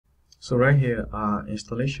So right here, our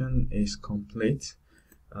installation is complete.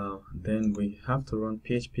 Then we have to run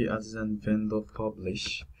PHP Artisan vendor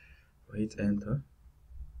publish. Hit enter.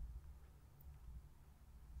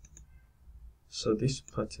 So this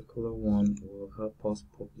particular one will help us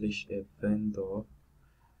publish a vendor.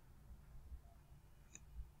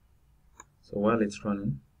 So while it's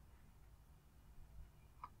running,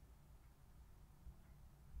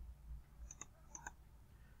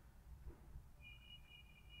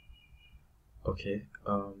 okay,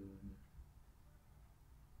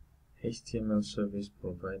 HTML service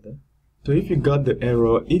provider. So if you got the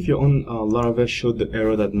error, if your own Laravel showed the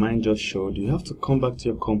error that mine just showed, you have to come back to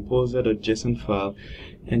your composer.json file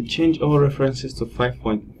and change all references to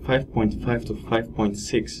 5.5 to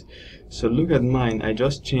 5.6. So look at mine, I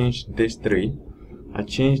just changed this 3. I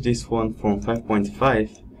changed this one from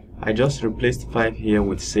 5.5. I just replaced 5 here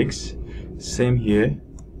with 6. Same here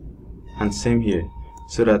and same here,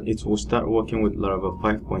 so that it will start working with Laravel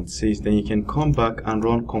 5.6. Then you can come back and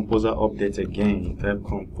run composer update again. Type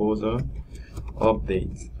composer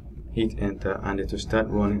update, hit enter, and it will start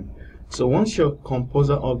running. So once your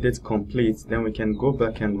composer update completes, then we can go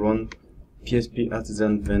back and run PHP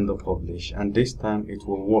Artisan vendor publish, and this time it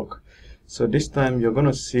will work. So this time you're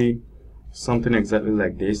gonna see something exactly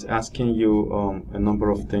like this, asking you a number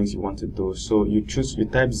of things you want to do. So you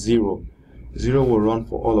type 0. 0 will run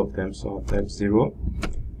for all of them, so I'll type 0,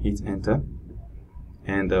 hit enter,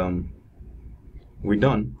 and we're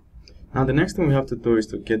done. Now the next thing we have to do is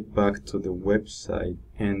to get back to the website,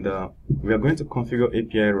 and we are going to configure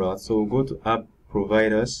API route. So we'll go to app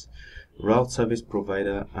providers, route service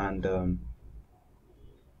provider, and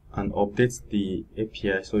update the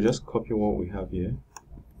API. So just copy what we have here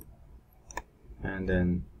and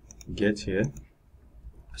then get here,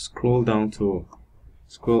 scroll down to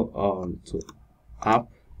app,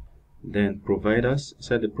 then providers.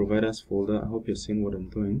 Inside the providers folder, I hope you're seeing what I'm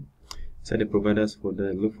doing. Inside the providers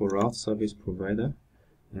folder, look for route service provider,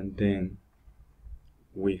 and then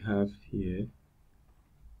we have here,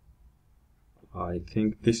 I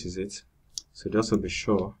think this is it. So just to be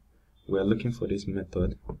sure, we are looking for this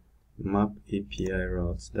method, map API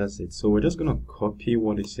routes. That's it. So we're just going to copy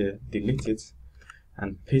what is here, delete it,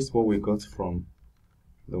 and paste what we got from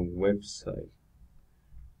the website.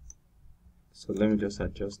 So let me just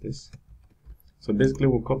adjust this. So basically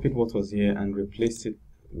we copied what was here and replaced it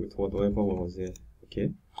with whatever was here.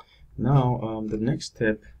 Okay. Now the next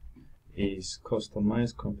step is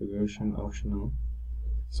customize configuration optional.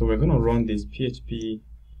 So we're going to run this PHP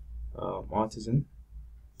Artisan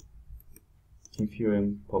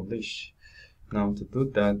info publish. Now to do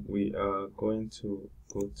that, we are going to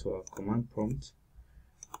go to our command prompt.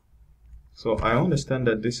 So I understand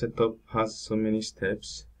that this setup has so many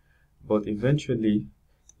steps, but eventually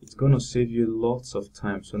it's going to save you lots of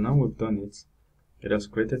time. So now we've done it, it has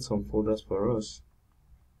created some folders for us,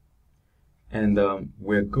 and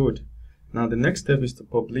we're good. Now the next step is to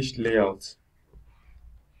publish layout.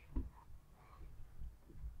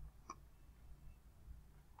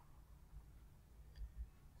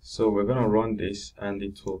 So we're going to run this, and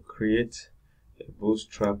it will create a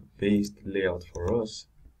Bootstrap based layout for us.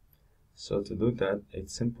 So to do that,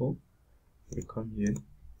 it's simple. We come here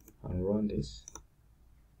and run this,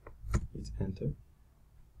 hit enter.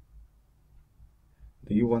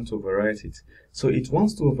 Do you want to overwrite it? So it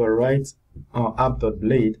wants to overwrite our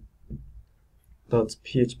app.blade.php.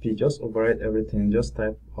 Just overwrite everything. Just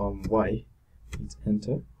type y, hit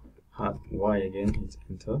enter, y again, hit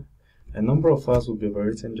enter. A number of files will be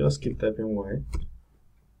overwritten. Just keep typing y.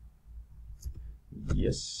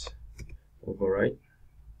 Yes, overwrite,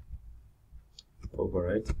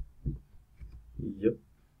 overwrite, yep,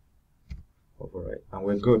 overwrite, and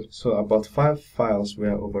we're good. So about 5 files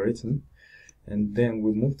were overwritten, and then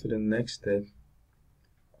we move to the next step.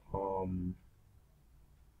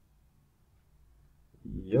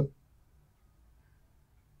 Yep.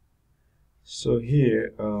 So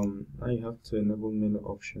here now you have to enable menu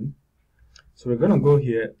option. So we're gonna go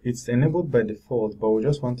here. It's enabled by default, but we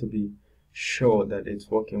just want to be sure that it's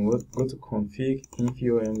working. We'll go to config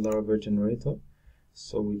info Laravel generator.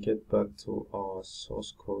 So we get back to our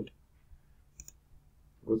source code.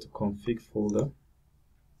 Go to config folder,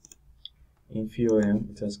 info.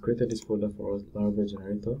 It has created this folder for us, Laravel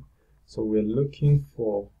generator. So we're looking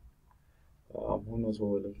for who knows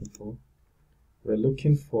what we're looking for. We're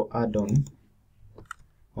looking for add-on.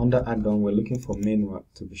 Under add-on, we're looking for manual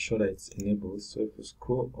to be sure that it's enabled. So if we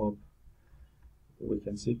scroll up, we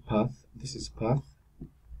can see path. This is path,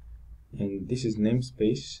 and this is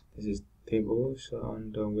namespace. This is table. So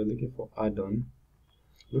and we're looking for add-on.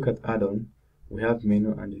 Look at add-on. we have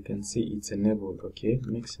menu, and you can see it's enabled. Okay,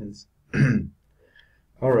 makes sense.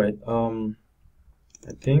 All right.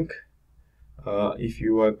 I think if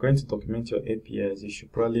you are going to document your APIs, you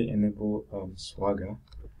should probably enable Swagger.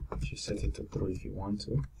 You should set it to true if you want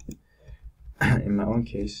to. In my own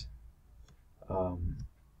case,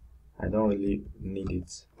 I don't really need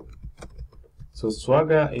it. So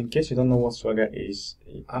Swagger, in case you don't know what Swagger is,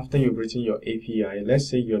 after you've written your API, let's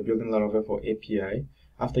say you're building Laravel for API,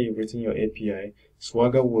 after you've written your API,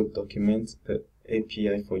 Swagger will document the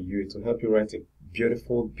API for you to help you write a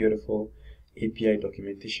beautiful, beautiful API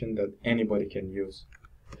documentation that anybody can use.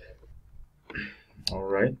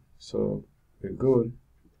 Alright, so we're good.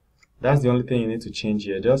 That's the only thing you need to change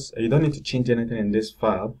here. You don't need to change anything in this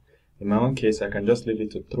file. In my own case, I can just leave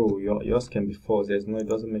it to true. Yours can be false. It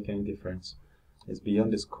doesn't make any difference. It's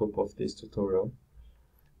beyond the scope of this tutorial.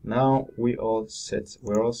 Now we're all set.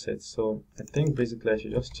 So I think basically I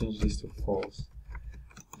should just change this to false,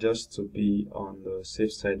 just to be on the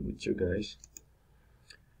safe side with you guys.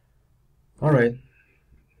 Alright,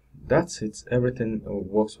 that's it. Everything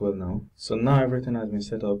works well now. So now everything has been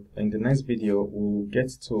set up. In the next video, we'll get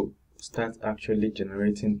to start actually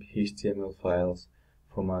generating HTML files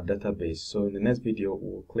from our database. So in the next video,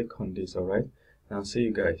 we'll click on this. Alright, now see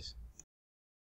you guys.